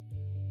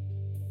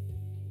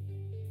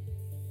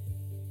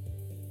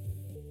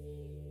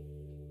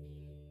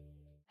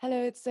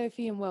Hello, it's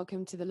Sophie, and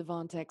welcome to the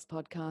Levantex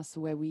podcast,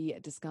 where we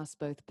discuss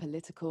both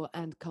political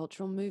and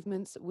cultural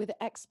movements with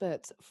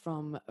experts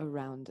from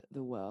around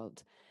the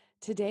world.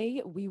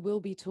 Today, we will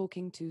be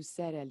talking to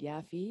Sara El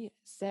Yafi.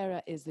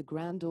 Sara is the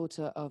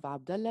granddaughter of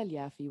Abdullah El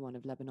Yafi, one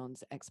of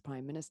Lebanon's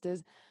ex-prime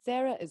ministers.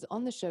 Sara is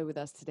on the show with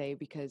us today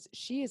because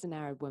she is an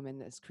Arab woman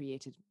that's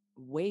created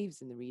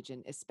waves in the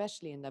region,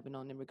 especially in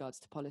Lebanon, in regards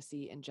to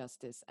policy,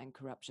 injustice, and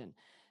corruption.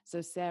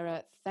 So,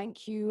 Sara,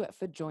 thank you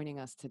for joining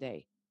us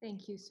today.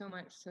 Thank you so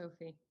much,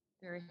 Sophie.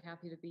 Very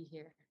happy to be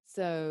here.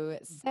 So,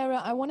 Sara,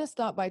 I want to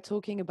start by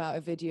talking about a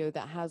video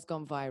that has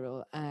gone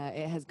viral.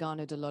 It has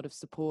garnered a lot of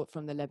support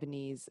from the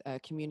Lebanese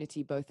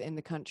community, both in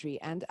the country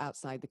and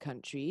outside the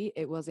country.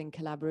 It was in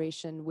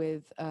collaboration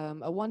with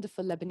a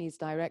wonderful Lebanese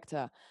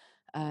director,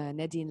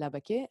 Nadine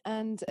Labake,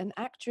 and an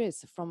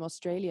actress from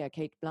Australia,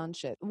 Kate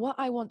Blanchett. What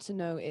I want to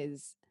know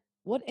is,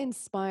 what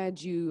inspired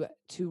you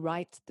to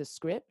write the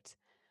script?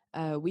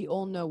 We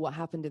all know what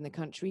happened in the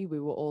country. We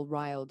were all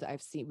riled.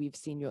 We've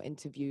seen your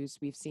interviews.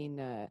 We've seen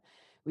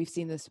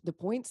the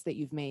points that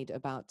you've made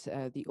about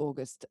the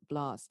August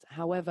blast.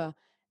 However,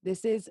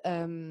 this is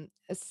a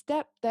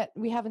step that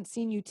we haven't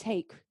seen you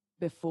take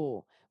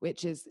before,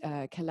 which is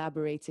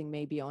collaborating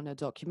maybe on a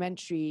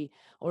documentary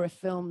or a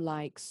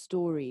film-like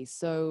story.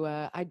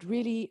 So I'm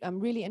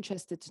really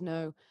interested to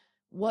know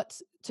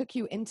what took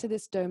you into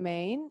this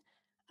domain,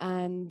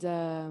 and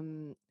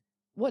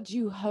what do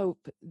you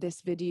hope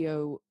this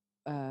video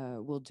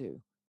will do?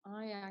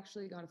 I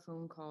actually got a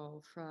phone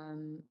call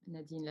from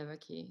Nadine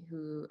Levaki,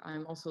 who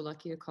I'm also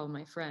lucky to call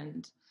my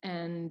friend.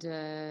 And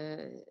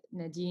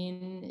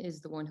Nadine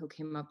is the one who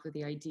came up with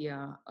the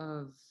idea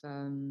of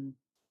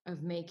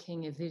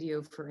making a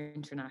video for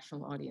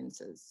international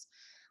audiences,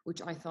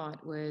 which I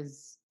thought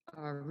was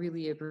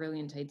really a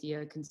brilliant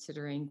idea,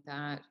 considering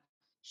that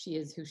she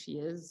is who she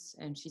is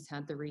and she's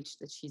had the reach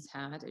that she's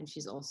had, and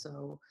she's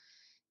also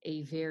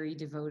a very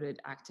devoted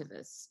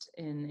activist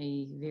in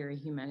a very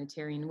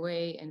humanitarian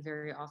way, and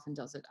very often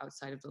does it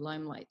outside of the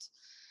limelight.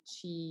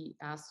 She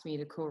asked me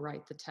to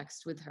co-write the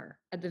text with her.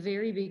 At the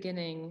very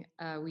beginning,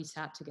 we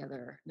sat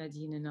together,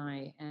 Nadine and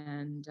I,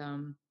 and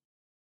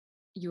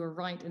you are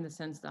right in the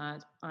sense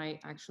that I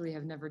actually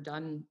have never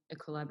done a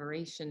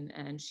collaboration.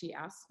 And she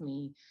asked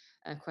me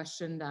a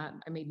question that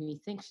made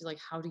me think. She's like,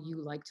 how do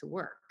you like to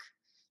work?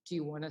 Do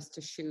you want us to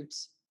shoot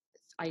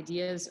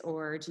ideas,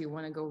 or do you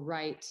want to go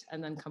write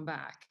and then come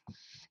back?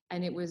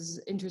 And it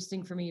was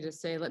interesting for me to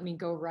say, let me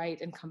go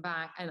write and come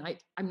back. And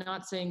I'm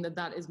not saying that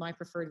that is my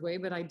preferred way,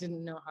 but I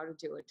didn't know how to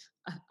do it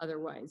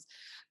otherwise.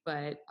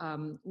 But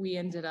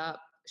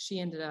she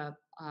ended up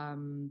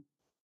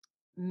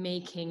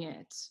making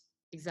it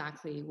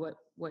exactly what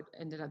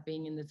ended up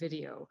being in the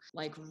video,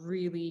 like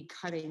really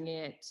cutting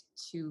it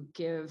to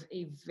give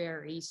a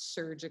very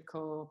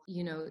surgical,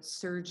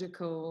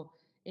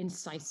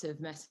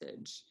 incisive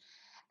message,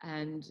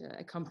 and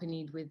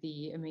accompanied with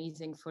the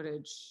amazing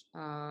footage,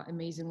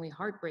 amazingly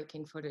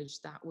heartbreaking footage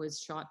that was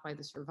shot by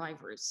the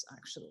survivors,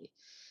 actually.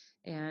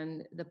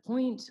 And the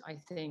point, I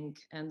think,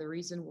 and the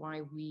reason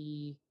why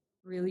we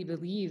really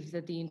believe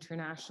that the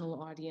international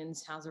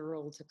audience has a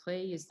role to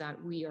play is that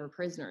we are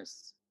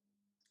prisoners.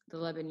 The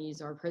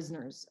Lebanese are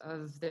prisoners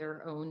of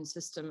their own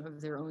system,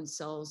 of their own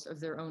selves, of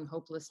their own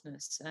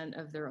hopelessness, and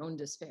of their own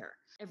despair.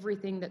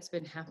 Everything that's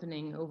been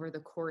happening over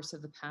the course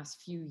of the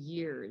past few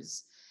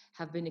years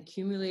have been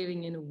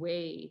accumulating in a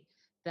way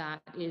that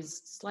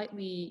is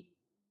slightly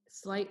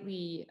like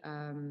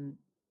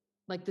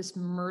this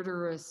in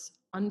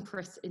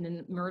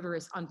a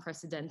murderous,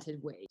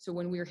 unprecedented way. So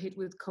when we're hit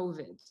with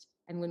COVID,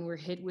 and when we're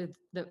hit with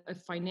a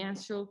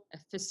financial, a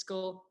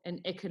fiscal, and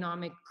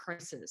economic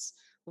crisis,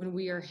 when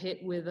we are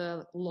hit with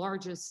the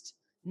largest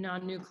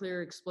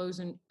non-nuclear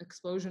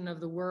explosion of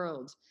the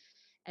world,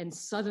 and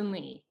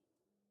suddenly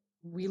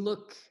we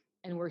look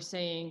and we're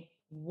saying,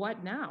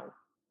 what now?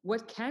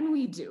 What can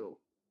we do?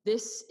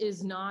 This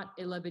is not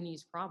a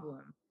Lebanese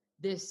problem.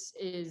 This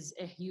is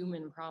a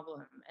human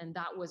problem. And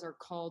that was our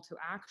call to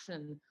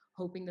action,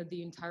 hoping that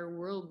the entire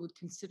world would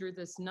consider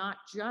this not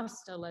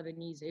just a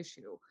Lebanese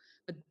issue,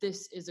 but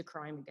this is a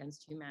crime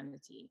against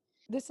humanity.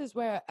 This is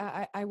where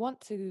I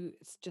want to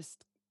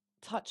just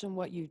touch on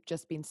what you've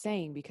just been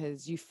saying,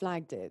 because you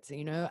flagged it,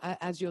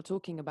 as you're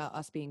talking about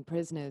us being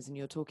prisoners, and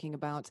you're talking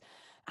about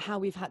how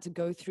we've had to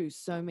go through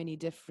so many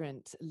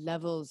different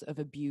levels of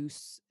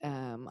abuse.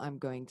 I'm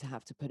going to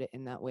have to put it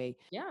in that way.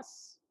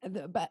 Yes.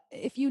 But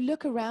if you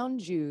look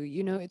around you,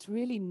 it's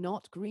really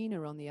not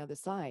greener on the other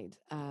side.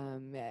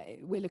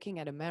 We're looking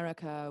at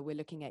America, we're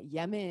looking at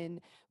Yemen,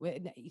 we're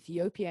in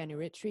Ethiopia and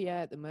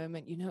Eritrea at the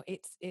moment.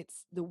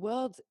 It's the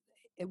world.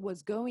 It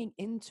was going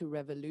into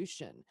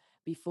revolution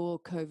before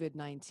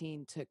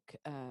COVID-19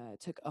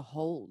 took a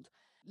hold.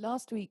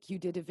 Last week, you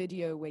did a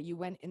video where you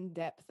went in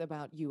depth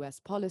about US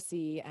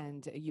policy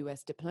and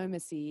US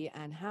diplomacy,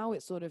 and how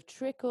it sort of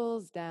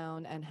trickles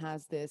down and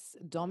has this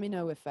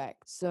domino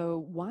effect.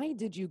 So why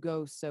did you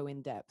go so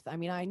in depth? I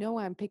mean, I know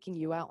I'm picking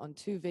you out on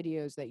two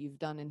videos that you've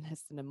done in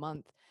less than a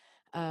month,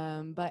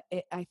 but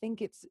I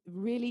think it's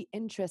really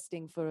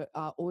interesting for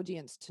our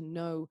audience to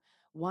know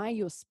why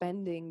you're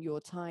spending your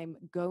time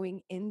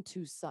going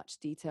into such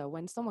detail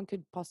when someone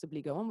could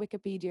possibly go on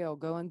Wikipedia or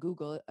go on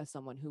Google as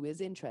someone who is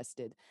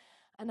interested.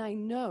 And I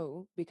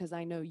know, because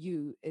I know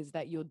you, is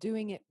that you're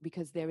doing it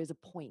because there is a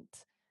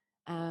point.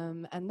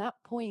 And that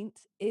point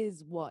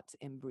is what,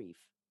 in brief?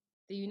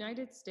 The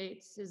United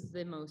States is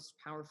the most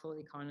powerful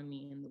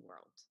economy in the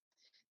world.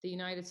 The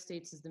United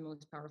States is the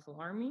most powerful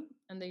army,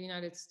 and the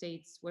United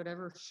States,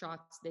 whatever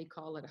shots they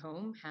call at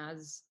home,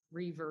 has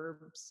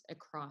reverbs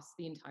across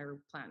the entire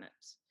planet.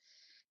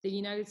 The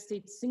United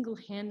States single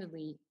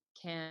handedly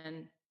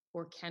can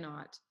or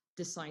cannot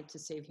decide to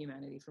save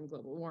humanity from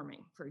global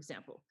warming, for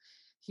example.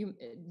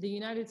 The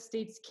United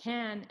States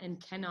can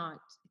and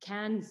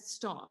can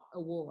stop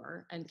a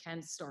war and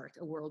can start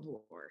a world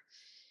war.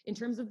 In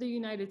terms of the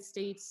United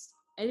States,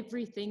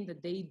 everything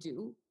that they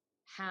do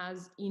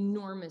has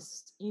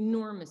enormous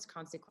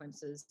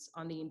consequences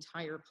on the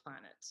entire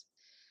planet.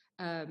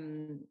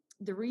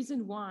 The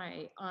reason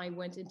why I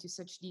went into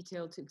such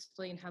detail to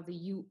explain how the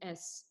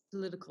US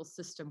political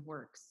system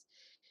works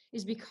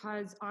is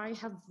because I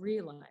have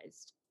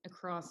realized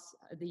across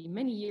the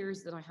many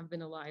years that I have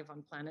been alive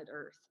on planet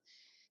Earth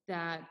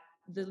that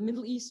the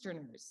Middle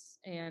Easterners,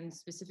 and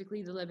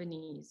specifically the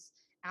Lebanese,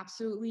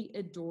 absolutely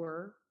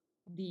adore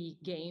the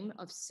game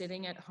of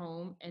sitting at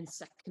home and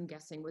second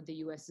guessing what the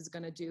US is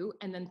going to do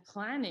and then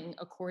planning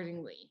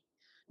accordingly,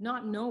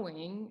 not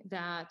knowing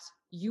that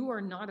you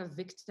are not a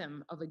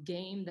victim of a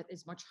game that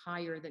is much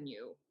higher than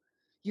you.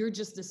 You're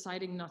just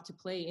deciding not to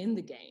play in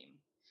the game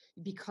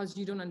because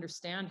you don't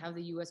understand how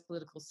the US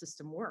political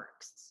system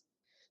works.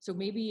 So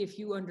maybe if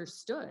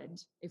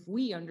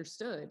we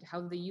understood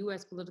how the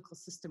US political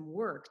system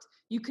worked,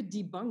 you could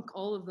debunk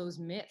all of those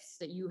myths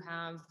that you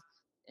have.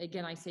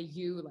 Again, I say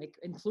you like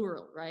in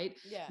plural, right?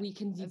 Yeah, We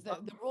can as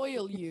debunk the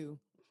royal you.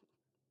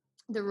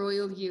 the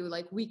royal you,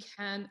 like we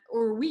can,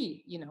 or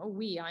we,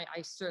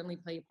 I certainly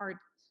play a part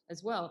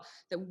as well,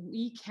 that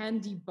we can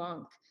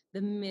debunk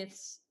the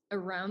myths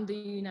around the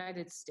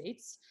United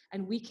States,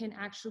 and we can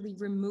actually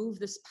remove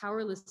this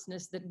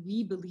powerlessness that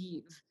we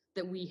believe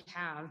that we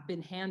have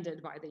been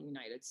handed by the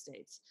United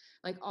States.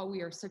 Like, oh,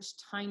 we are such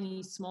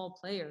tiny, small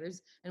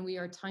players, and we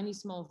are tiny,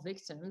 small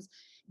victims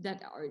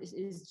that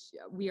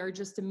we are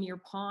just a mere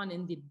pawn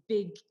in the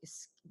big,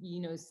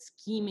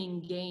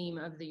 scheming game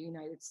of the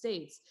United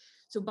States.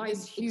 So by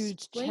This huge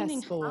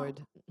explaining how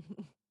chessboard.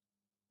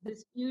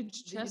 this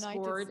huge The United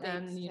chessboard,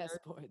 States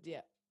chessboard,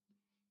 yeah.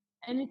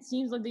 and it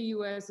seems like the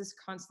US is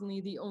constantly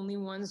the only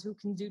ones who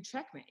can do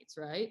checkmates,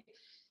 right?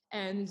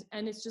 And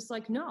it's just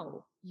like,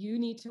 no, we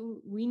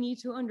need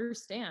to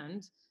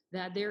understand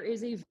that there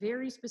is a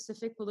very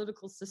specific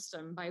political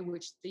system by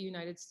which the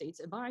United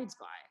States abides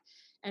by.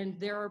 And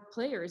there are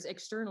players,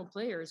 external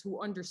players,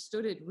 who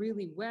understood it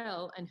really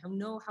well and who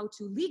know how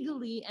to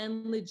legally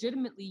and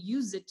legitimately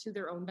use it to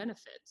their own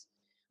benefit.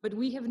 But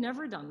we have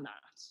never done that.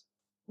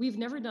 We've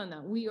never done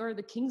that. We are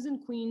the kings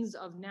and queens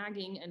of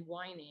nagging and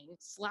whining,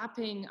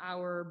 slapping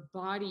our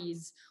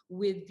bodies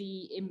with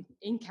the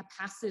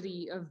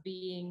incapacity of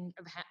being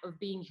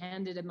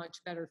handed a much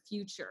better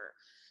future,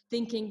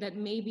 thinking that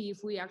maybe if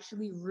we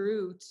actually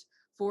root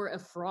for a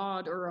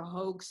fraud or a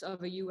hoax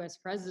of a US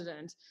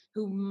president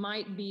who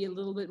might be a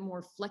little bit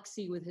more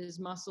flexy with his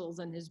muscles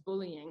and his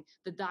bullying,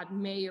 that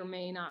may or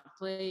may not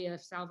play a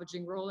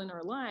salvaging role in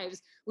our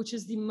lives, which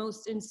is the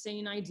most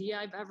insane idea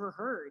I've ever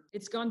heard.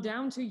 It's gone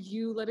down to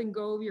you letting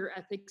go of your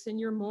ethics and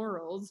your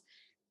morals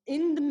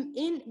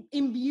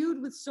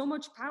imbued with so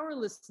much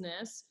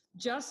powerlessness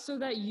just so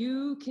that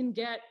you can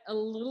get a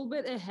little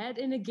bit ahead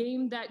in a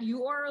game that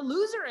you are a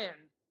loser in.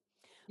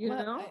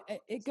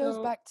 It goes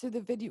back to the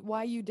video,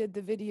 why you did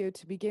the video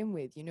to begin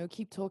with.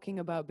 Keep talking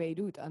about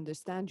Beirut,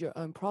 understand your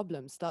own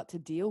problems, start to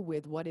deal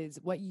with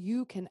what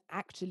you can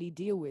actually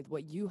deal with,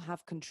 what you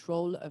have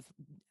control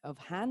of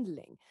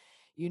handling.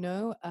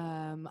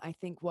 I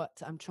think what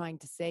I'm trying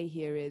to say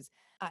here is,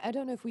 I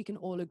don't know if we can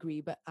all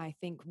agree, but I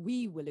think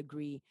we will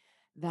agree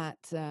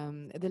that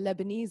the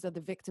Lebanese are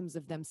the victims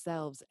of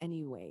themselves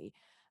anyway.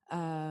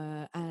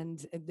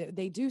 And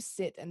they do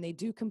sit and they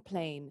do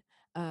complain.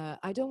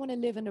 I don't want to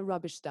live in a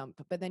rubbish dump,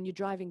 but then you're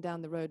driving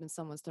down the road and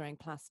someone's throwing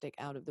plastic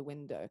out of the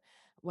window.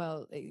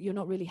 Well, you're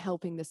not really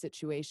helping the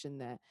situation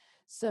there.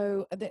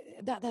 So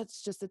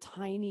that's just a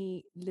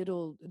tiny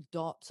little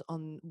dot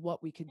on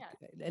what we could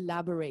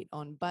elaborate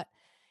on. But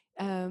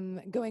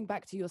going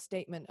back to your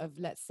statement of,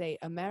 let's say,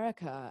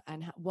 America,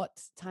 and what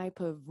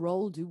type of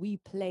role do we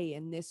play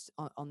in this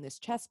on this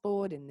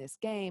chessboard, in this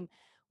game?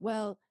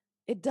 Well,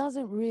 it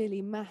doesn't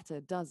really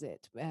matter, does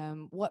it?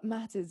 What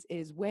matters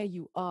is where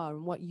you are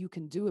and what you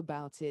can do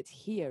about it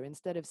here,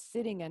 instead of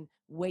sitting and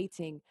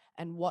waiting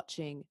and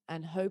watching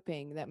and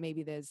hoping that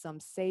maybe there's some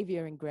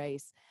savior in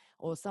grace,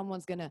 or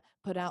someone's going to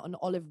put out an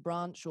olive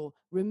branch or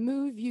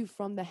remove you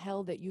from the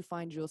hell that you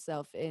find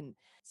yourself in.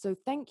 So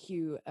thank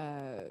you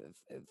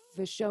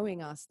for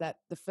showing us that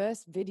the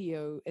first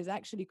video is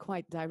actually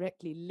quite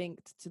directly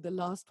linked to the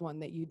last one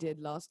that you did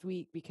last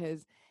week,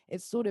 because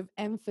it's sort of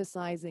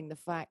emphasizing the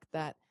fact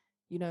that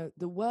you know,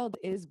 the world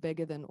is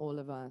bigger than all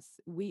of us.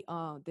 We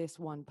are this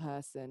one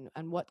person.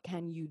 And what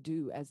can you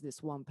do as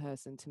this one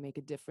person to make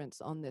a difference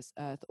on this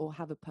earth or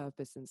have a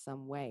purpose in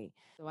some way?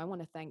 So I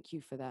want to thank you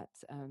for that,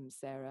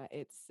 Sarah.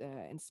 It's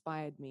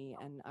inspired me,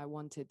 and I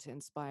wanted to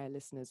inspire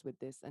listeners with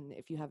this. And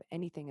if you have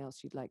anything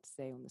else you'd like to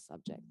say on the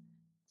subject.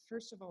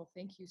 First of all,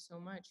 thank you so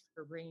much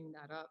for bringing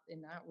that up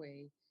in that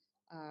way.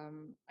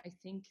 I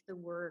think the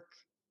work,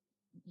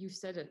 you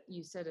said it,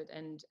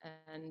 and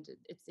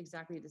it's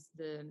exactly this,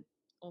 the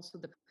also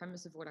the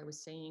premise of what I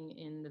was saying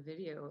in the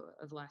video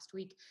of last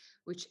week,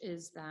 which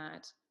is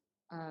that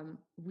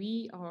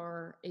we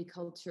are a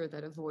culture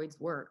that avoids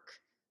work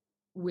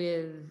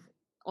with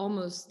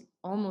almost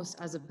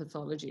as a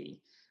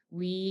pathology.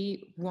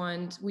 We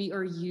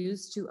are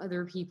used to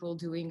other people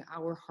doing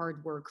our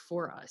hard work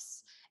for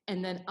us,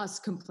 and then us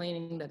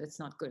complaining that it's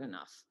not good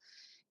enough.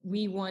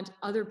 We want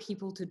other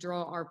people to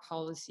draw our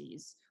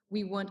policies.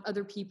 We want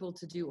other people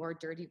to do our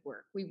dirty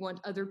work. We want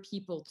other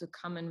people to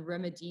come and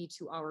remedy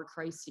to our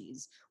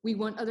crises. We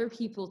want other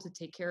people to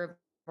take care of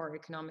our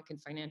economic and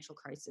financial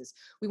crisis.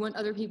 We want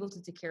other people to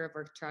take care of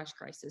our trash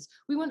crisis.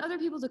 We want other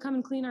people to come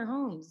and clean our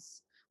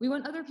homes. We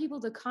want other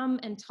people to come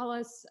and tell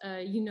us,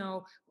 at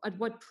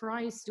what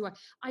price do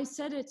I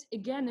said it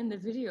again in the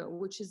video,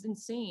 which is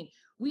insane.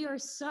 We are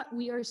such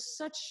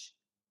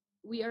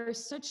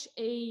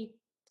a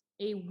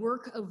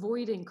work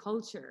avoiding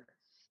culture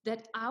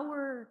that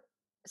our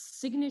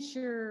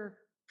signature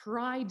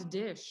pride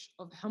dish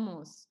of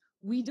hummus,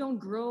 we don't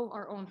grow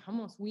our own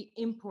hummus, we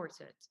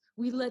import it.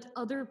 We let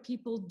other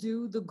people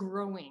do the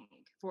growing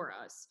for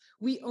us.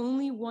 We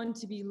only want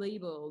to be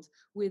labeled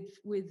with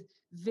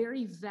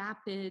very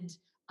vapid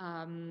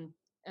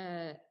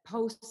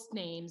post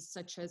names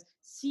such as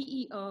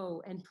CEO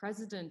and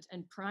president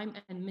and prime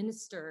and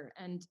minister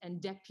and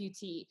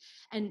deputy.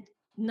 And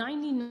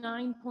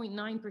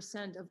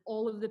 99.9% of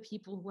all of the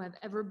people who have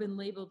ever been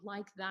labeled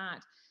like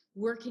that,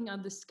 working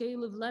on the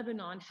scale of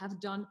Lebanon, have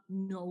done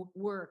no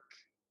work.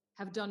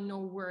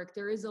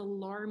 There is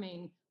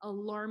alarming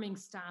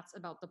stats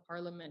about the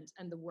parliament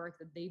and the work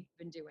that they've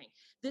been doing.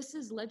 This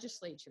is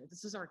legislature.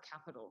 This is our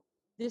capital.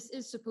 This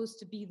is supposed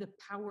to be the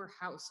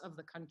powerhouse of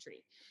the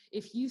country.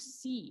 If you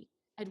see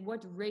at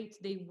what rate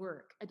they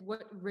work, at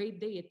what rate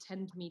they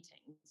attend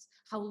meetings,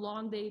 how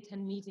long they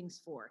attend meetings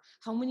for,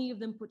 how many of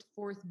them put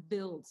forth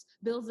bills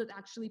that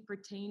actually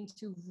pertain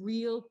to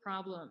real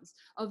problems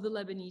of the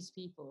Lebanese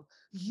people,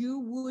 you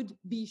would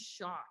be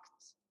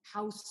shocked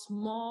how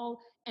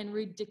small and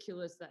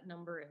ridiculous that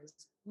number is.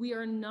 We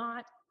are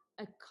not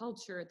a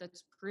culture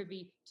that's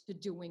privy to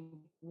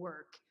doing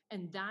work,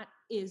 and that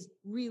is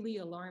really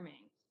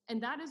alarming. And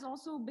that has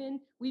also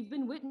we've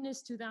been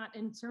witness to that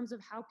in terms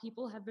of how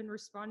people have been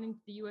responding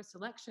to the US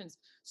elections.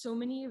 So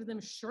many of them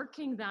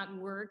shirking that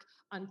work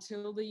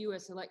until the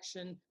US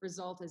election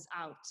result is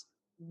out.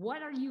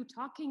 What are you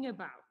talking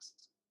about?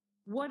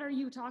 What are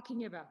you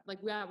talking about?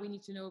 Like, yeah, we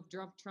need to know if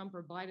Trump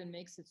or Biden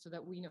makes it so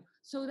that we know.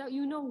 So that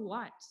you know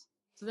what?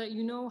 So that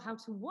you know how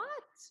to what?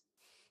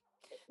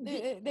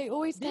 They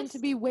always tend to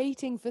be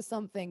waiting for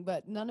something,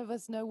 but none of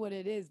us know what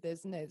it is.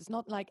 It's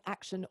not like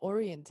action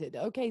oriented.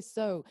 Okay,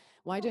 so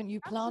why don't you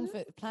plan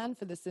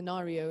for the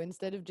scenario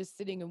instead of just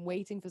sitting and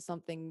waiting for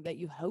something that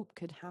you hope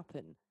could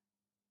happen?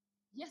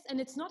 Yes, and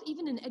it's not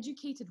even an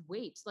educated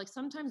wait. Like,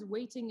 sometimes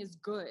waiting is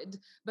good,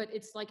 but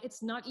it's like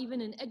it's not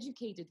even an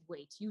educated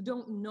wait. You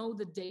don't know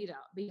the data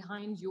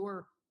behind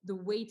the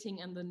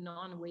waiting and the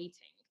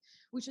non-waiting,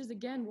 which is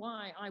again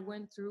why I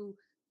went through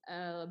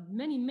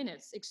many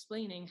minutes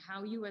explaining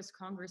how US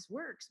Congress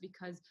works,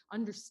 because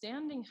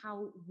understanding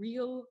how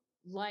real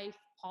life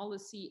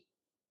policy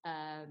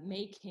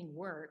making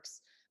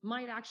works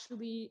might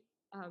actually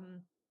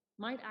um,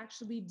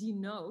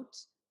 denote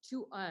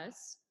to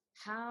us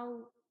how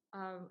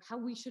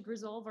we should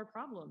resolve our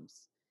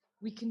problems.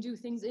 We can do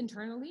things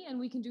internally and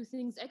we can do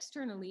things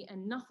externally,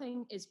 and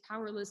nothing is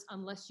powerless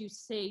unless you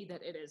say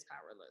that it is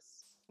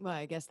powerless. Well,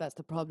 I guess that's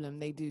the problem.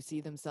 They do see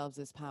themselves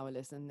as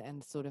powerless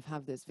and sort of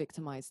have this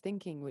victimized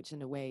thinking, which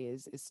in a way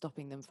is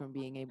stopping them from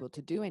being able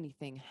to do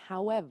anything.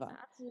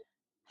 Absolutely.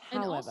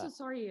 And also, However,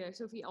 sorry,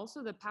 Sophie,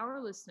 also the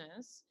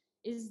powerlessness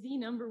is the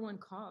number one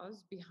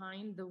cause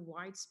behind the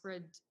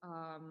widespread,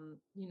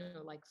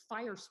 like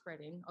fire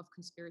spreading of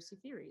conspiracy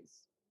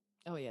theories.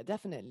 oh yeah,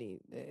 definitely.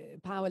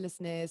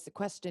 Powerlessness,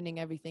 questioning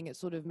everything, it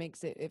sort of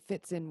it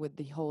fits in with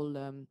the whole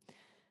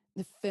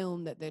the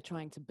film that they're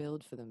trying to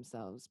build for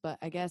themselves. But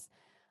I guess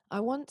I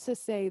want to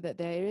say that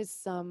there is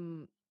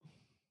some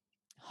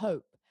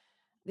hope.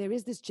 There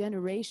is this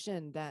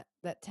generation that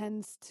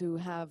tends to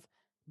have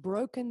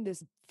broken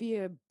this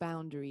fear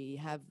boundary,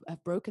 have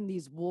broken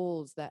these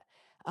walls, that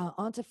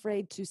aren't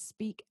afraid to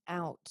speak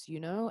out, you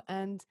know,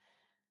 and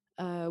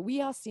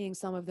we are seeing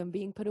some of them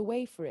being put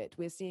away for it.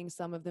 We're seeing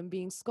some of them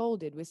being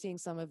scolded. We're seeing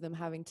some of them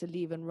having to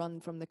leave and run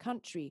from the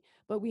country.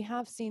 But we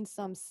have seen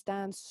some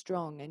stand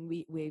strong, and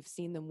we've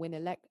seen them win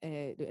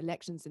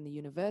elections in the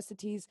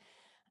universities.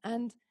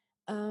 And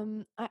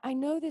I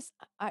know this,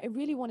 I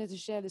really wanted to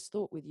share this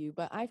thought with you,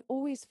 but I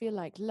always feel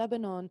like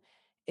Lebanon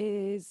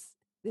is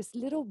this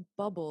little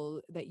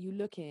bubble that you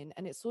look in,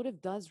 and it sort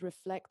of does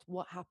reflect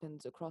what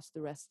happens across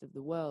the rest of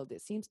the world.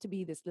 It seems to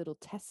be this little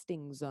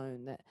testing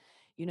zone that,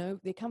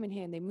 they come in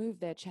here and they move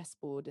their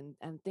chessboard,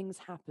 and things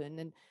happen.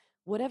 And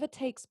whatever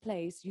takes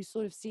place, you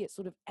sort of see it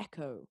sort of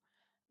echo.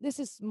 This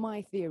is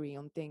my theory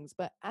on things.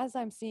 But as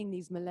I'm seeing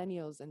these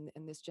millennials and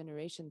this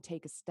generation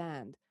take a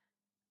stand,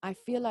 I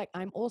feel like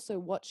I'm also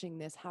watching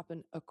this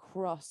happen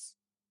across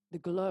the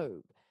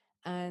globe.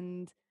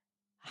 And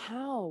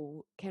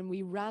how can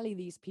we rally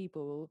these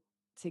people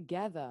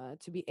together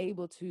to be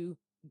able to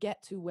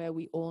get to where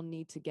we all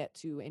need to get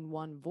to in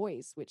one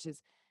voice, which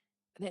is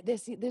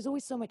there's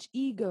always so much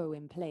ego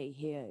in play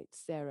here,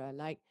 Sarah.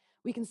 Like,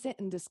 we can sit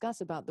and discuss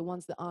about the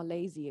ones that are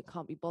lazy and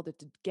can't be bothered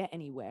to get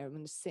anywhere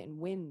and just sit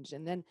and whinge,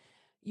 and then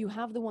you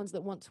have the ones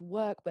that want to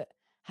work but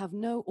have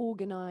no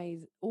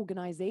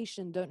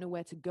organization, don't know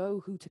where to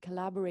go, who to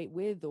collaborate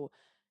with, or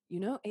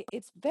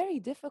it's very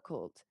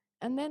difficult.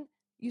 And then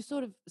you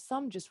sort of,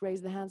 some just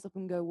raise their hands up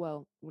and go,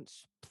 well,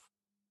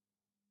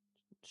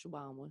 شو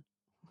بعمل?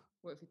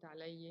 وقفت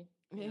علي,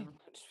 Yeah.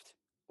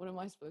 What am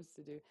I supposed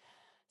to do?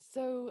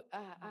 So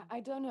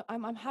I don't know.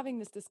 I'm having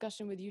this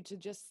discussion with you to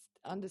just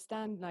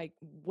understand, like,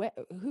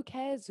 who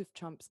cares if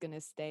Trump's going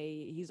to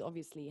stay? He's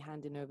obviously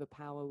handing over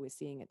power. We're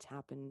seeing it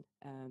happen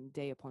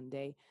day upon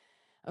day.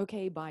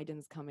 Okay,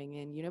 Biden's coming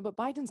in, but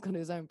Biden's got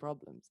his own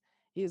problems.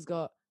 He's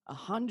got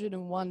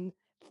 101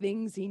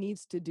 things he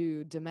needs to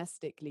do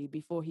domestically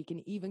before he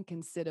can even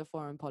consider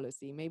foreign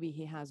policy. Maybe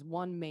he has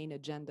one main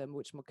agenda,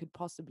 which could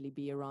possibly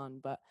be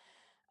Iran. But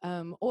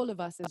all of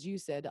us, as you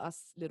said,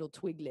 us little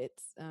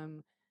twiglets,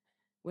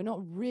 we're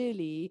not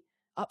really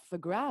up for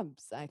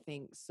grabs, I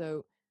think.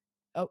 So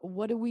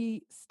what are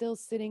we still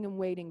sitting and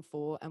waiting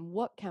for? And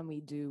what can we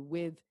do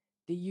with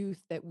the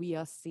youth that we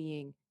are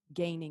seeing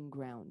gaining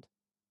ground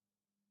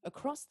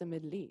across the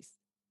Middle East?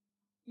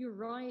 You're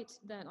right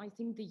that I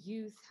think the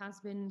youth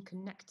has been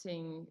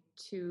connecting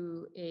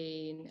to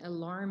an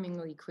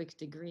alarmingly quick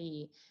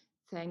degree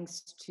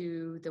thanks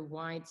to the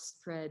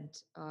widespread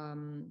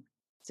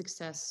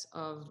success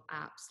of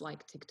apps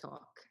like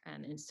TikTok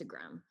and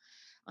Instagram.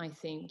 I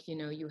think,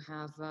 you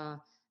have a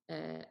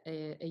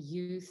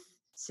youth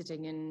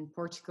sitting in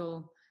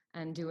Portugal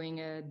and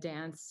doing a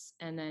dance,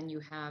 and then you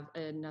have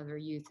another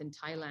youth in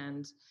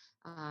Thailand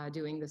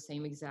doing the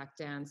same exact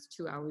dance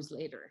 2 hours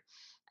later.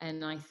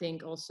 And I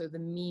think also the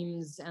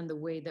memes and the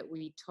way that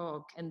we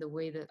talk and the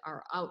way that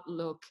our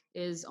outlook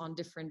is on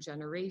different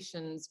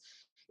generations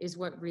is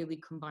what really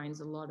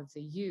combines a lot of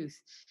the youth.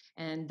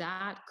 And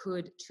that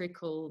could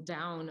trickle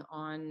down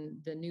on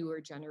the newer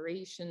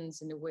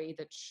generations in a way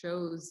that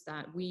shows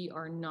that we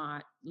are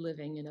not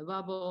living in a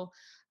bubble.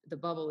 The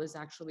bubble is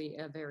actually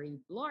a very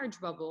large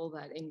bubble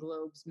that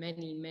englobes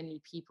many, many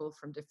people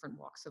from different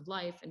walks of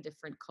life and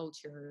different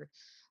cultures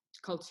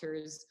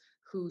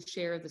who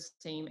share the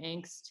same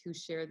angst, who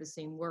share the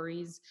same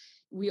worries.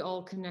 We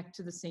all connect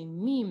to the same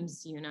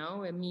memes,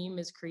 A meme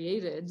is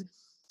created.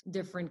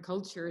 Different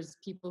cultures,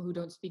 people who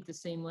don't speak the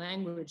same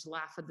language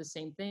laugh at the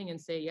same thing and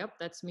say, yep,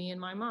 that's me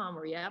and my mom,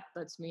 or yep,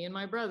 that's me and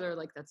my brother.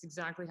 Like, that's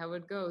exactly how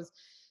it goes.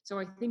 So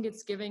I think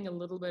it's giving a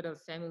little bit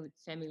of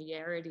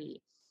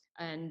familiarity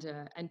and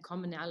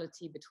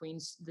commonality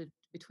between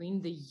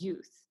the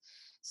youth.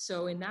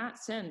 So in that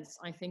sense,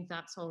 I think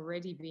that's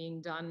already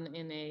being done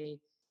in a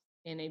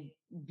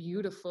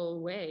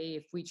beautiful way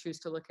if we choose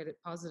to look at it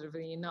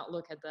positively and not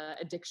look at the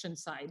addiction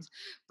side,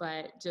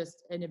 but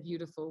just in a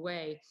beautiful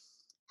way.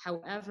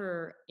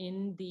 However,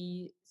 in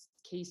the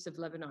case of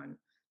Lebanon,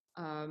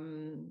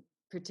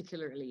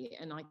 particularly,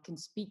 and I can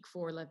speak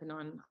for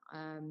Lebanon,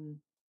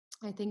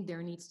 I think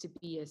there needs to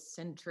be a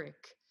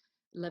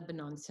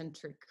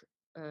Lebanon-centric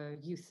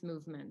youth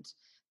movement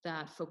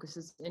that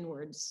focuses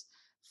inwards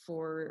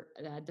for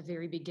at the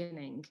very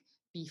beginning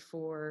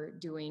before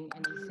doing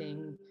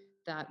anything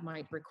that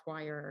might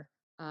require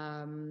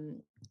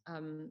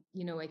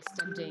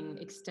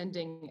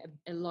extending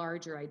a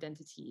larger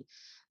identity,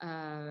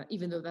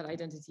 even though that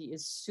identity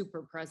is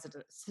super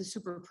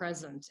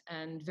present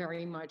and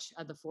very much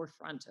at the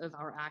forefront of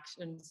our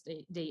actions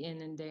day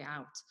in and day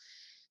out.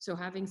 So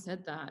having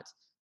said that,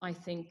 I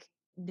think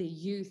the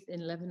youth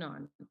in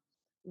Lebanon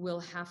will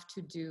have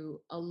to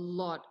do a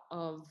lot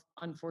of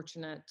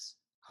unfortunate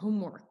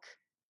homework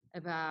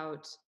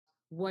about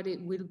what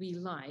it will be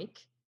like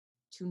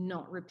to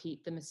not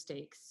repeat the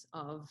mistakes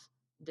of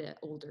the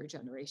older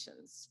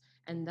generations.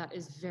 And that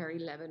is very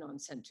Lebanon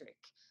centric.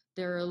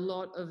 There are a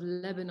lot of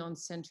Lebanon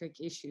centric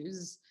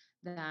issues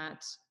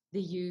that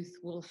the youth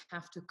will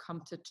have to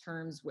come to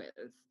terms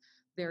with.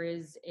 There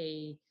is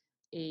a,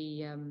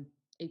 um,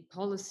 a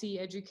policy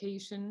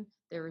education,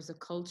 there is a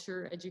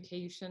culture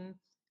education.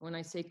 When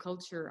I say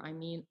culture, I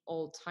mean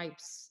all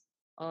types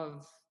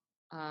of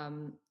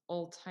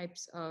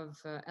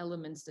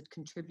elements that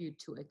contribute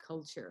to a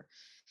culture.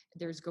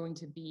 There's going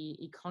to be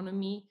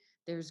economy,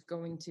 there's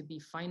going to be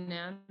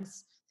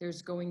finance,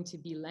 there's going to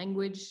be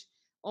language.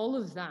 All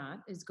of that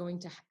is going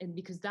to, and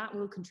because that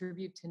will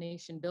contribute to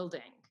nation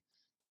building.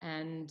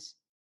 And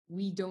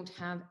we don't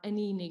have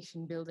any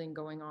nation building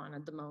going on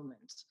at the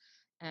moment.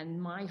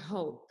 And my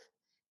hope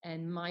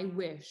And my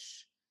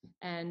wish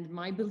and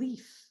my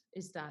belief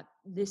is that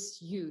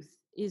this youth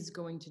is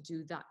going to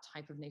do that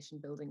type of nation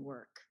building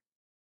work.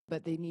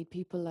 But they need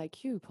people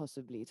like you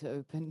possibly to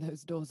open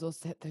those doors or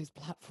set those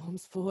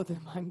platforms for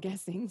them, I'm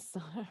guessing,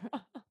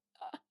 Sarah.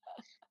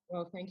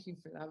 Well, thank you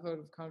for that vote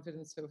of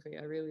confidence, Sophie.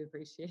 I really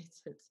appreciate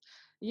it.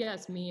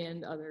 Yes, me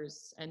and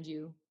others and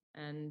you.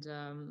 And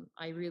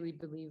I really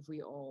believe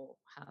we all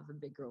have a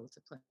big role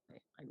to play.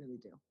 I really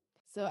do.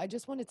 So I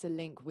just wanted to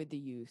link with the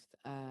youth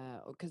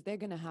because they're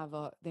going to have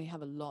they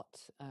have a lot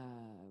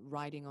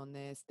riding on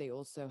this. They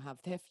also have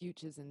their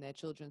futures and their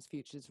children's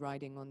futures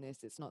riding on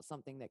this. It's not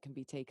something that can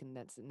be taken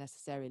that's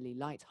necessarily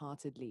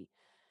lightheartedly.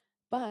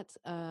 But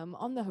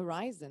on the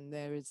horizon,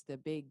 there is the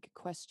big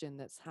question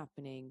that's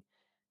happening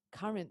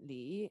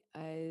currently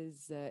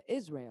is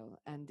Israel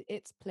and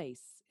its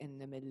place in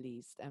the Middle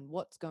East and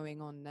what's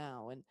going on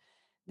now. And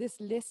this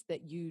list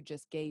that you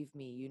just gave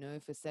me, you know,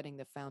 for setting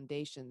the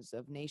foundations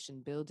of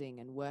nation building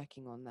and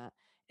working on that,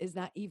 is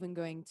that even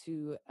going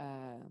to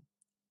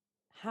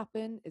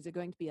happen? Is it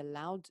going to be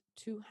allowed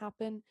to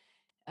happen?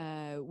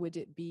 Would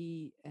it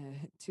be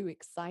too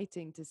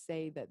exciting to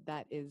say that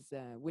that is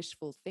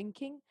wishful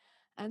thinking?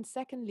 And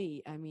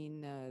secondly, I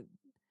mean,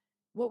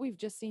 what we've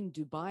just seen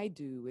Dubai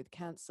do with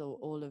cancel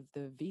all of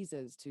the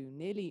visas to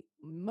nearly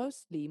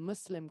mostly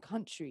Muslim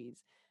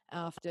countries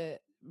after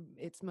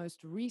its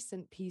most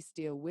recent peace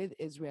deal with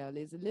Israel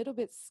is a little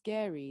bit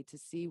scary to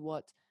see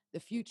what the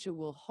future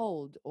will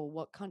hold or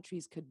what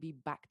countries could be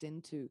backed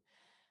into.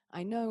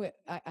 I know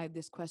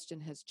this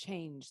question has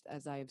changed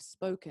as I have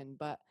spoken,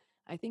 but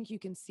I think you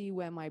can see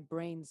where my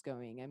brain's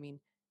going. I mean,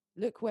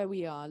 look where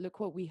we are, look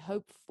what we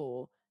hope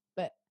for,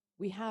 but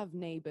we have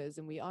neighbors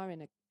and we are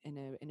in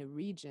a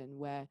region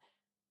where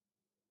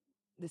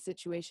the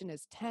situation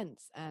is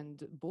tense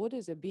and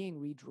borders are being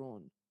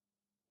redrawn.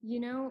 You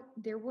know,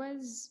 there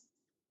was,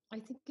 I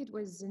think it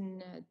was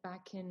in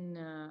back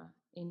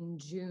in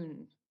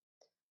June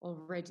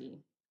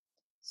already,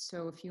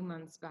 so a few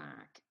months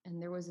back,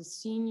 and there was a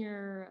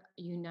senior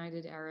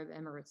United Arab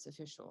Emirates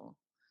official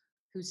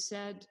who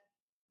said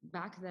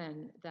back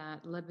then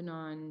that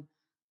Lebanon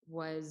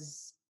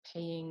was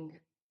paying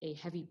a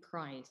heavy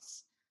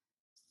price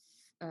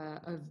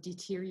of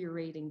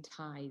deteriorating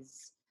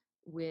ties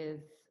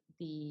with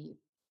the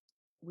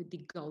with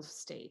the Gulf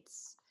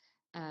states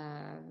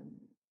um,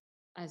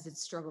 as it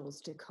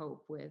struggles to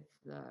cope with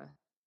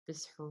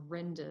this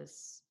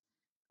horrendous,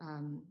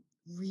 um,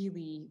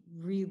 really,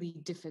 really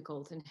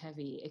difficult and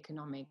heavy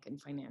economic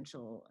and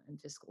financial and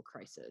fiscal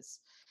crisis.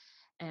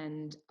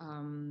 And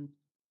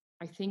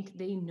I think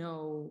they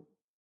know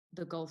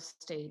the Gulf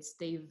states.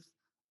 They've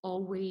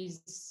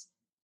always,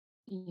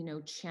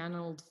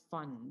 channeled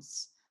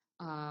funds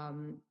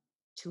um,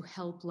 to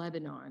help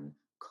Lebanon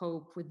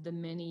cope with the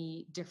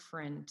many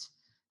different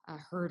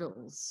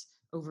hurdles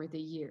over the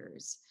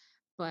years.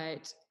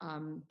 But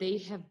they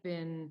have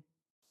been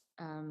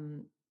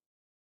um,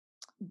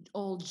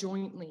 all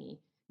jointly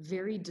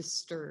very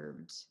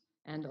disturbed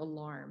and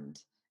alarmed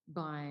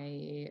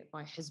by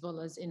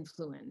Hezbollah's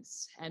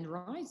influence and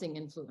rising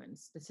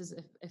influence. This is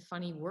a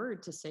funny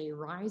word to say,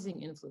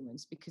 rising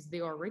influence, because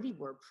they already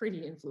were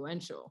pretty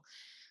influential.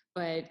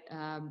 But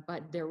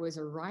there was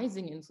a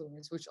rising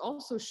influence, which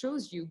also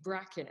shows you,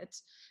 bracket,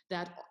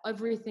 that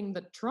everything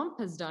that Trump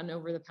has done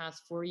over the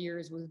past 4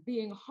 years with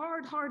being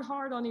hard, hard,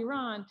 hard on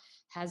Iran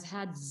has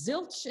had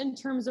zilch in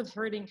terms of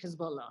hurting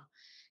Hezbollah.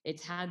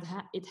 It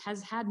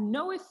has had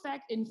no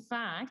effect. In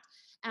fact,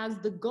 as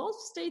the Gulf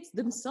states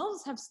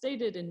themselves have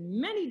stated in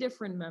many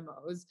different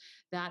memos,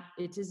 that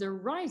it is a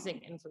rising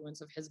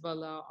influence of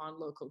Hezbollah on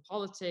local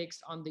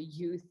politics, on the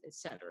youth,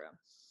 etc.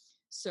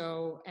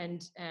 So,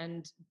 and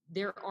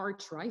their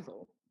arch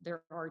rival,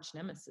 their arch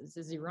nemesis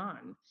is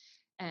Iran,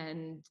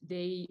 and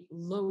they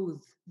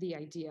loathe the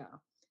idea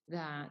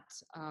that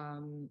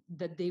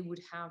that they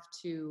would have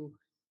to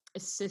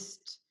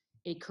assist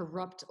a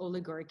corrupt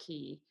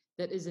oligarchy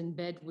that is in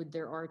bed with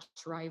their arch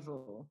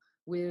rival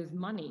with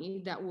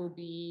money that will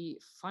be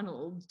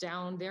funneled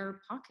down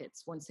their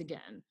pockets once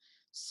again.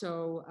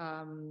 So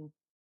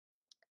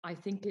I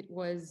think it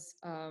was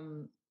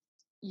the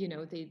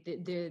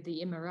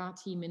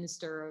Emirati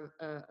Minister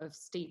of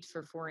State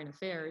for Foreign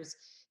Affairs,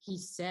 he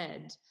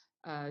said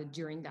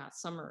during that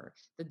summer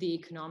that the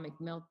economic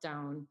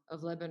meltdown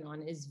of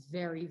Lebanon is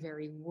very,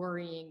 very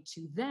worrying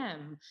to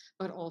them,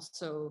 but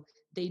also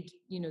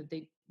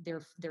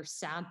they're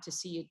sad to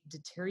see it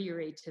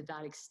deteriorate to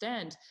that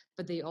extent.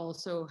 But they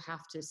also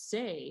have to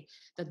say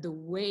that the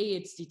way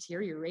it's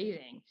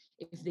deteriorating,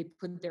 if they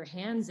put their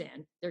hands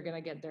in, they're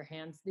gonna get their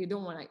hands. They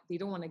don't want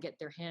to get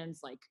their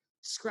hands like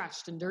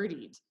scratched and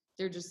dirtied.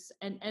 They're just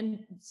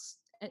and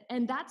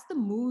that's the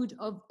mood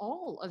of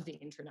all of the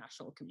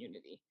international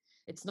community.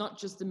 It's not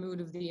just the mood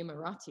of the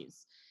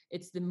Emiratis.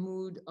 It's the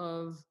mood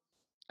of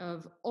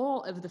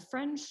all of the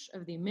French,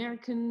 of the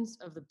Americans,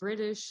 of the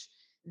British.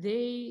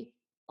 They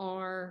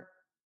are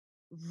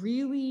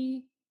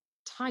really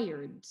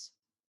tired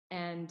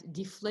and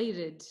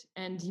deflated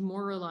and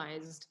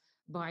demoralized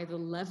by the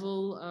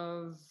level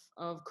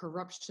of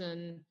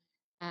corruption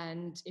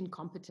and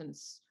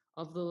incompetence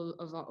of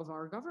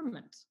our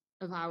government,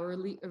 of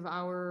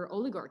our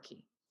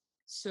oligarchy.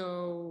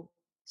 So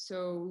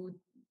so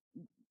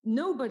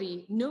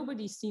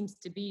nobody seems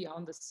to be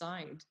on the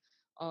side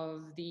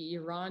of the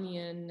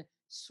Iranian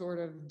sort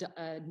of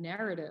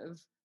narrative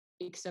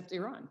except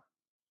Iran.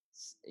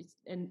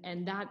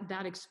 And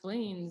that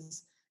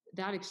explains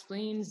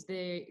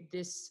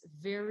this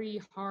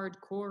very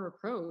hardcore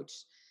approach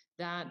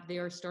that they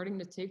are starting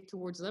to take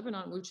towards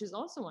Lebanon, which is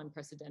also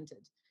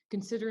unprecedented,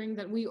 considering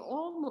that we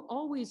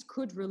always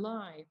could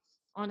rely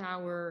on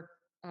our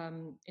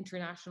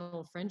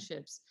international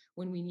friendships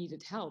when we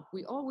needed help.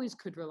 We always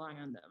could rely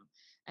on them.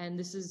 And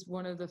this is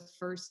one of the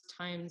first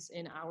times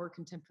in our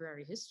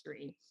contemporary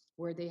history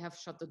where they have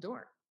shut the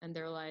door and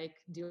they're like,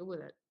 deal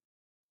with it.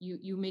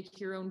 You make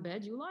your own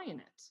bed, you lie in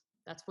it.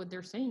 That's what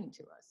they're saying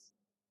to us.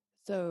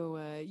 So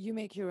you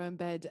make your own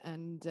bed,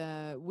 and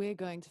we're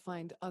going to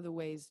find other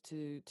ways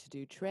to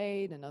do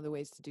trade and other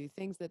ways to do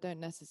things that don't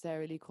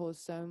necessarily cause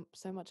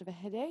so much of a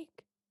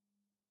headache.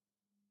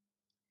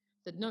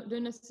 That no,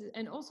 don't necessarily,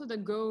 and also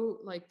that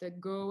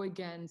go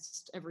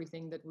against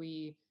everything that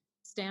we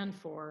stand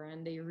for,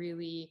 and they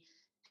really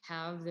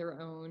have their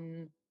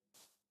own.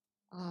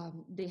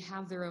 They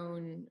have their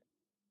own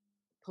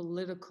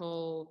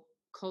political,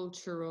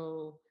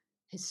 cultural,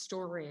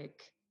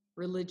 historic,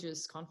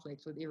 religious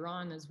conflict with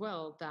Iran as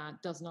well that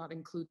does not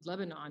include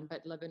Lebanon,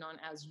 but Lebanon,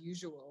 as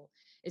usual,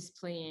 is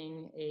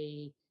playing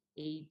a,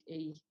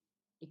 a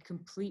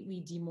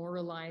completely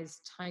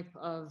demoralized type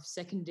of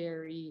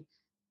secondary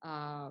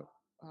uh,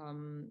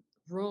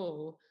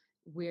 role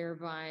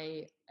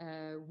whereby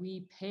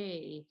we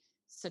pay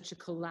such a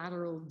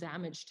collateral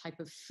damage type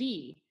of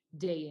fee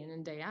day in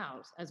and day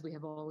out, as we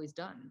have always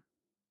done.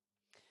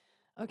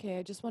 Okay,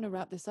 I just want to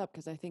wrap this up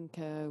because I think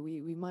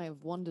we might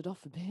have wandered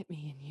off a bit,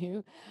 me and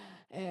you.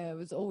 It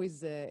was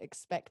always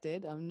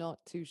expected. I'm not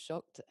too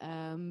shocked.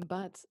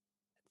 But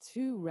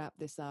to wrap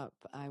this up,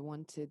 I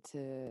wanted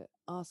to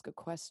ask a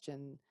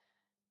question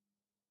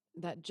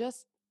that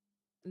just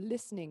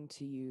listening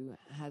to you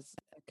has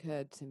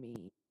occurred to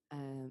me.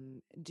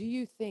 Do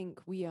you think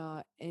we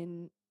are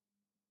in,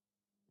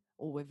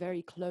 or we're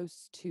very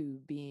close to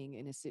being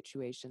in a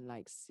situation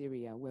like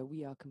Syria where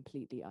we are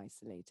completely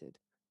isolated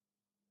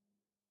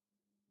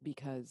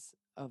because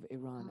of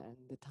Iran and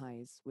the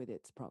ties with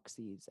its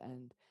proxies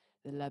and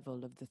the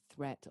level of the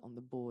threat on the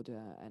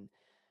border? And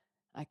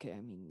I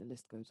mean, the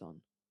list goes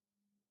on.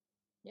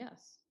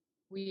 Yes,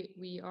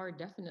 we are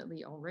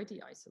definitely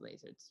already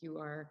isolated. You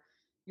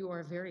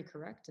are very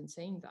correct in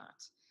saying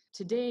that.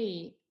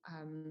 Today,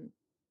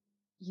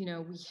 you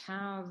know, we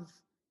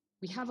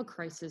have a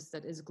crisis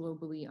that is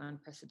globally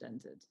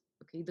unprecedented.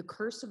 Okay, the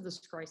curse of this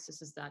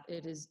crisis is that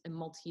it is a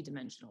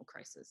multidimensional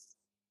crisis.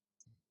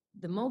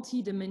 The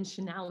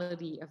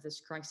multidimensionality of this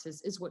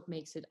crisis is what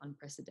makes it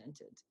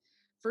unprecedented.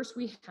 First,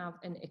 we have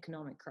an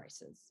economic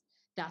crisis.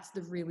 That's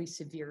the really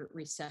severe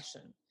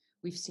recession.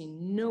 We've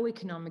seen no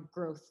economic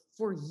growth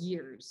for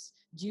years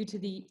due to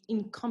the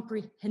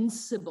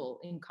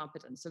incomprehensible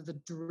incompetence of the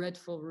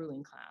dreadful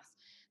ruling class.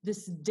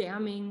 This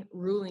damning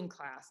ruling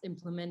class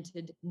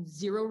implemented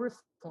zero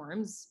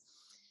reforms,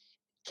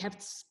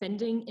 kept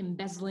spending,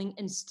 embezzling,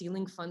 and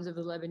stealing funds of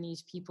the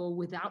Lebanese people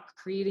without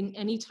creating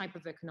any type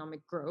of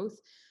economic growth,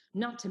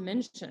 not to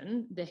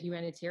mention the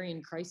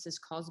humanitarian crisis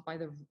caused by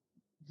the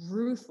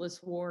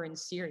ruthless war in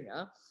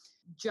Syria.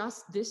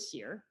 Just this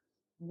year,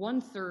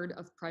 1/3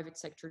 of private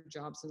sector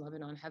jobs in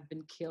Lebanon have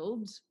been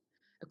killed.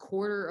 A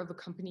quarter of the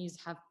companies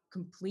have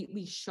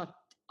completely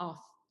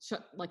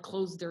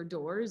closed their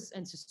doors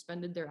and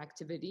suspended their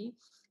activity.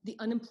 The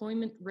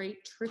unemployment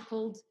rate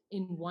tripled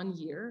in 1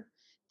 year.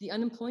 The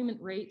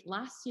unemployment rate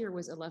last year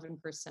was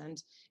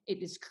 11%.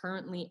 It is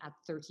currently at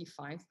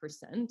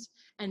 35%,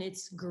 and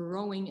it's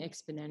growing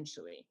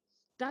exponentially.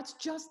 That's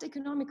just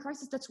economic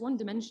crisis. That's one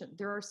dimension.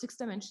 There are 6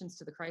 dimensions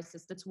to the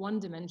crisis. That's one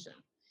dimension.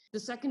 The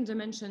second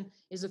dimension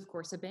is, of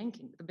course, the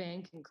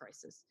banking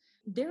crisis.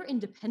 Their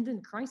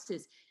independent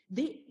crisis,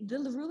 the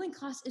ruling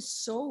class is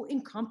so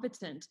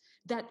incompetent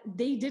that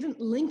they didn't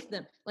link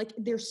them. Like,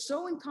 they're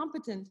so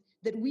incompetent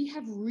that we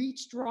have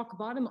reached rock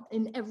bottom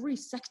in every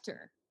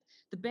sector.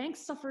 The banks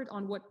suffered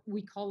on what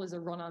we call as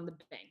a run on the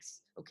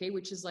banks, okay,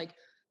 which is like,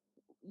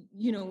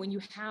 you know, when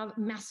you have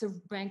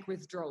massive bank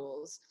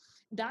withdrawals,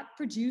 that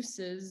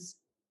produces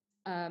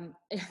a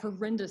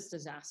horrendous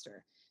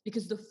disaster,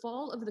 because the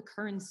fall of the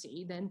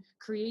currency then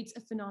creates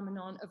a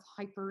phenomenon of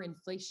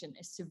hyperinflation,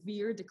 a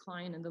severe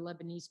decline in the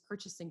Lebanese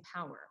purchasing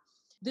power.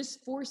 This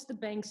forced the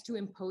banks to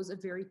impose a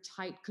very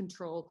tight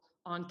control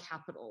on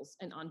capitals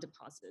and on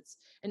deposits.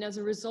 And as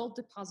a result,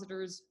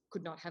 depositors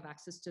could not have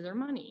access to their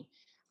money.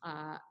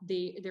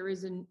 There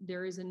is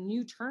a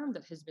new term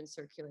that has been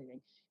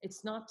circulating.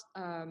 It's not,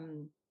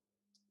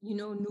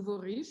 nouveau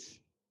riche,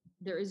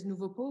 there is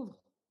nouveau pauvre,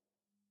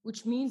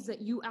 which means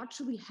that you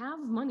actually have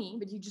money,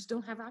 but you just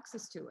don't have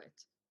access to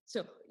it.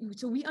 So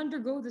we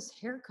undergo this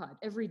haircut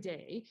every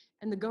day,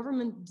 and the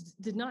government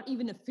did not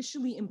even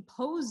officially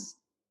impose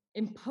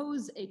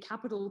impose a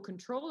capital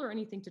control or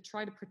anything to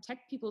try to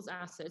protect people's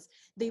assets.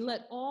 They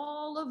let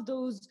all of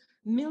those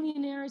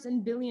millionaires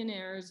and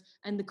billionaires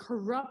and the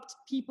corrupt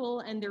people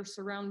and their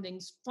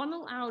surroundings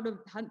funnel out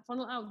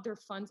their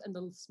funds, and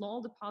the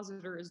small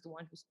depositor is the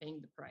one who's paying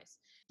the price.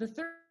 The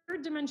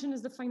third dimension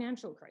is the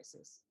financial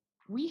crisis.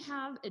 We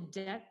have a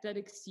debt that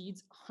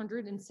exceeds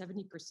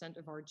 170%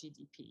 of our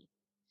GDP.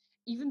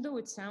 Even though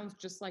it sounds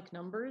just like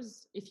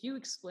numbers, if you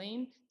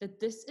explain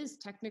that this is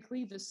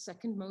technically the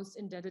second most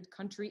indebted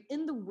country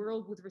in the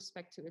world with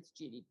respect to its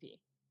GDP,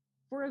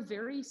 for a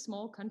very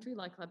small country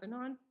like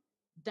Lebanon,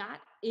 that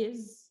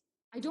is,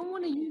 I don't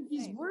want to use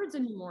these words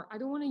anymore. I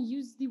don't want to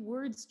use the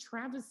words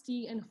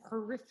travesty and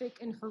horrific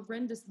and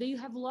horrendous. They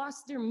have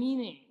lost their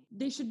meaning.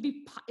 It should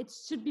be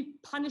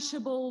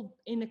punishable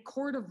in a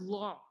court of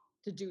law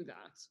to do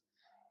that.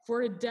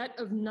 For a debt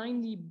of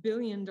 $90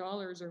 billion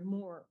or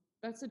more,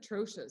 that's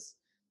atrocious.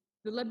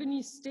 The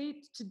Lebanese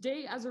state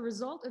today, as a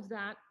result of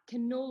that,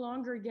 can no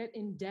longer get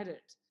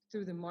indebted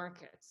through the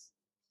markets.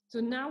 So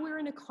now we're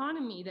an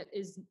economy that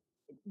is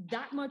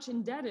that much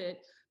indebted,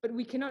 but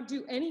we cannot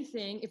do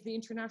anything if the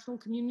international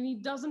community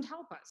doesn't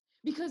help us.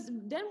 Because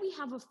then we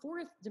have a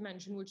fourth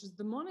dimension, which is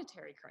the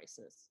monetary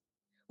crisis,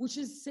 which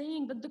is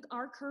saying that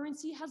our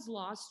currency has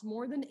lost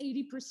more than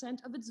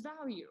 80% of its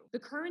value. The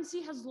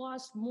currency has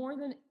lost more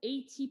than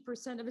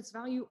 80% of its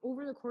value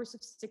over the course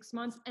of 6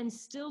 months and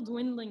still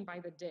dwindling by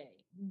the day.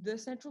 The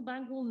central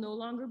bank will no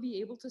longer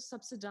be able to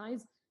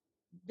subsidize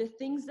the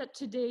things that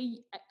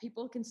today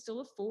people can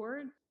still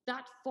afford.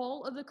 That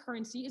fall of the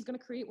currency is going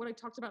to create what I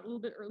talked about a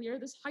little bit earlier,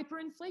 this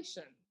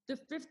hyperinflation. The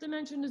fifth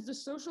dimension is the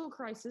social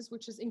crisis,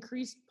 which has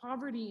increased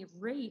poverty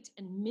rate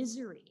and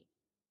misery.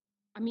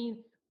 I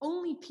mean,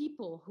 only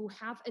people who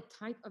have a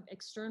type of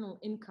external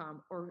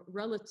income or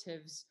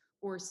relatives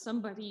or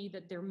somebody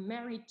that they're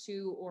married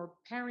to or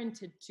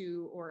parented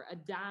to, or a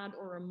dad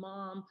or a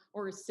mom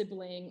or a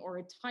sibling or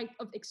a type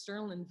of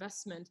external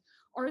investment,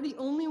 are the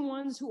only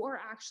ones who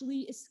are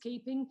actually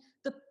escaping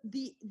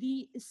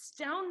the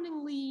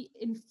astoundingly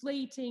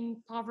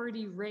inflating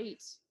poverty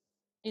rate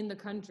in the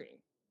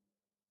country.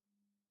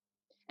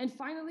 And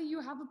finally,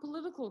 you have a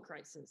political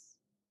crisis,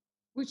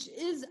 which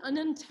is an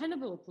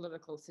untenable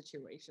political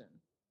situation.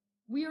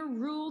 We are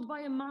ruled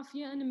by a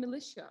mafia and a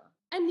militia.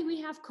 And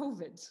we have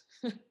COVID.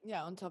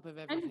 Yeah, on top of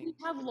And everything. we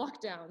have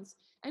lockdowns.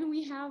 And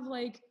we have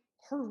like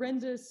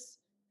horrendous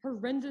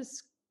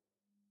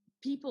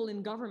people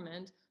in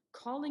government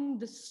calling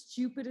the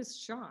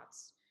stupidest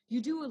shots.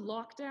 You do a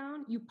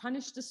lockdown, you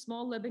punish the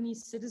small Lebanese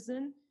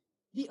citizen.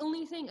 The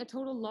only thing a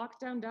total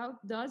lockdown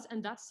does,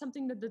 and that's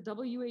something that the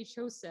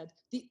WHO said,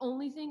 the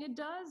only thing it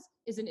does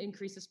is it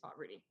increases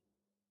poverty.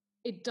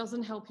 It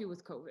doesn't help you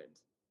with COVID.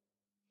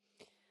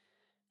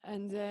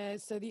 And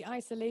so the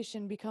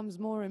isolation becomes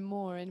more and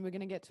more, and we're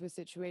going to get to a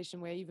situation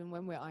where even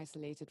when we're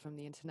isolated from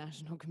the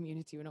international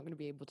community, we're not going to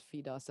be able to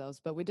feed ourselves.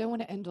 But we don't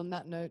want to end on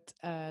that note,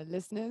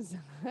 listeners.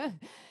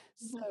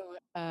 So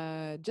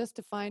just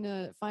to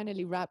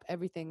finally wrap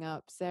everything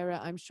up, Sarah,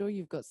 I'm sure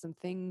you've got some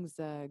things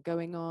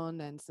going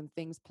on and some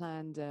things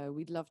planned.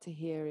 We'd love to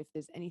hear if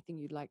there's anything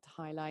you'd like to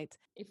highlight.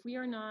 If we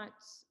are not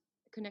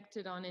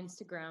connected on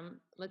Instagram,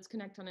 let's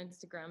connect on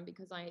Instagram,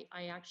 because I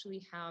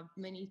actually have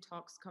many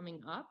talks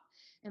coming up,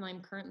 and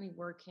I'm currently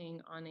working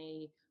on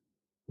a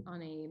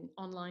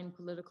online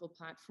political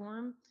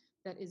platform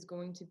that is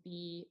going to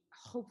be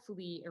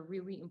hopefully a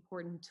really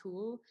important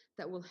tool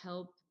that will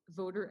help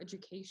voter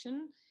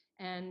education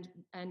and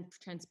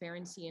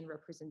transparency and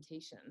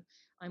representation.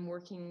 I'm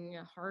working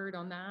hard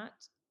on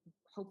that.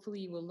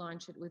 Hopefully we'll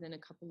launch it within a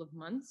couple of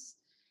months.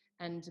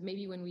 And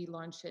maybe when we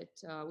launch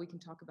it, we can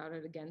talk about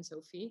it again,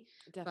 Sophie.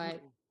 Definitely.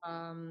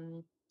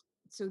 But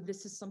so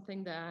this is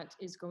something that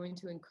is going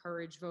to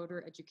encourage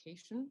voter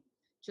education,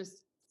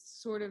 just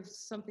sort of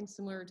something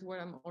similar to what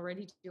I'm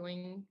already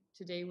doing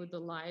today with the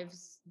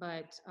lives,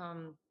 but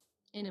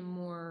in a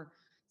more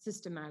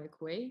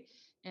systematic way.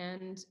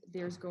 And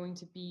there's going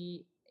to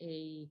be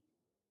a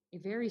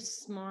very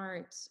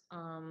smart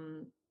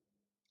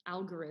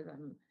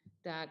algorithm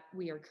that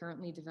we are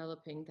currently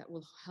developing that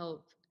will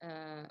help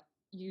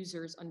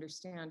users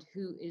understand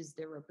who is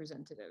their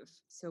representative.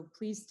 So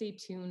please stay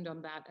tuned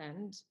on that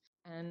end.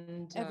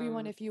 And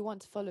everyone, if you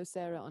want to follow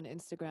Sarah on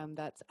Instagram,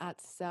 that's at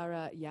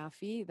Sara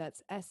Yafi.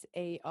 That's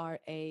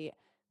SaraYafi.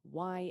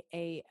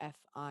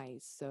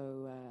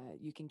 So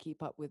you can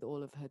keep up with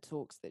all of her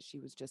talks that she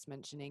was just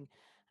mentioning,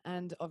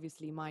 and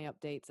obviously my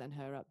updates and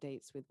her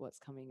updates with what's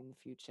coming in the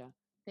future.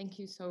 Thank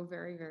you so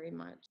very, very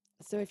much.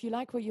 So if you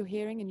like what you're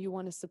hearing and you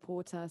want to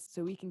support us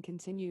so we can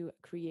continue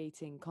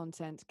creating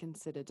content,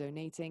 consider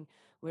donating.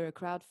 We're a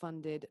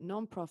crowdfunded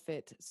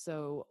nonprofit,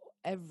 so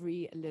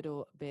every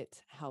little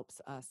bit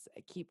helps us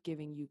keep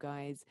giving you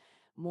guys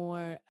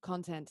more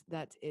content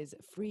that is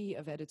free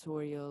of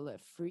editorial,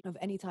 free of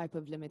any type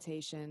of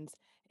limitations.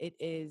 It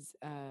is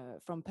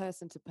from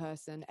person to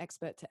person,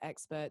 expert to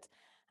expert.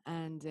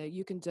 And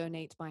you can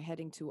donate by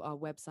heading to our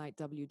website,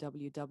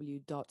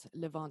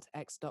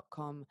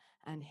 www.levantx.com,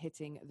 and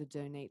hitting the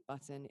donate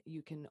button.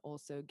 You can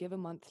also give a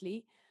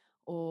monthly,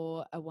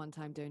 or a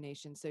one-time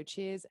donation. So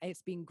cheers.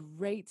 It's been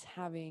great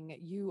having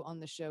you on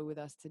the show with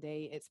us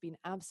today. It's been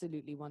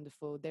absolutely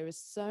wonderful. There is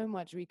so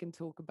much we can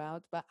talk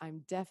about, but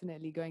I'm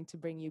definitely going to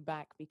bring you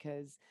back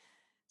because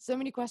so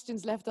many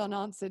questions left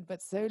unanswered,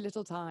 but so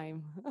little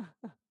time.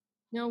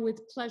 No,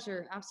 with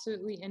pleasure.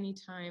 Absolutely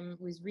anytime.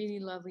 It was really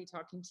lovely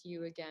talking to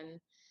you again.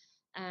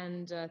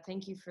 And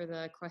thank you for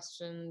the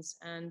questions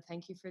and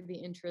thank you for the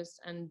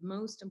interest. And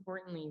most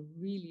importantly,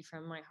 really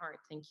from my heart,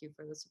 thank you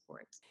for the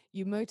support.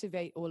 You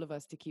motivate all of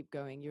us to keep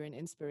going. You're an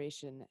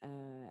inspiration.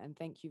 And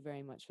thank you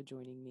very much for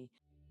joining me.